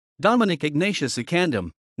Dominic Ignatius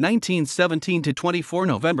Ekandem, 1917–24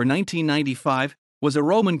 November 1995, was a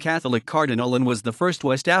Roman Catholic cardinal and was the first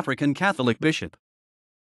West African Catholic bishop.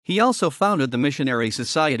 He also founded the Missionary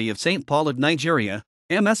Society of St. Paul of Nigeria,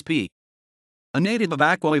 M.S.P. A native of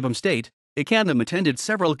Akwa Ibom State, Ekandem attended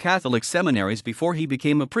several Catholic seminaries before he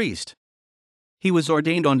became a priest. He was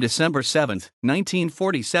ordained on December 7,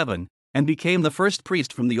 1947, and became the first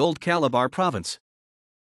priest from the old Calabar province.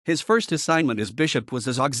 His first assignment as bishop was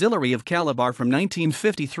as auxiliary of Calabar from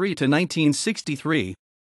 1953 to 1963.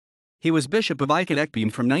 He was Bishop of Ikot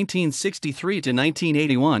Ekpene from 1963 to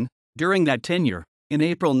 1981. During that tenure, in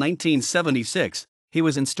April 1976, he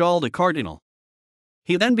was installed a cardinal.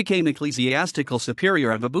 He then became Ecclesiastical Superior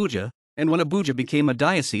of Abuja, and when Abuja became a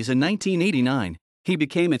diocese in 1989, he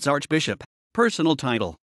became its Archbishop, personal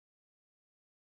title.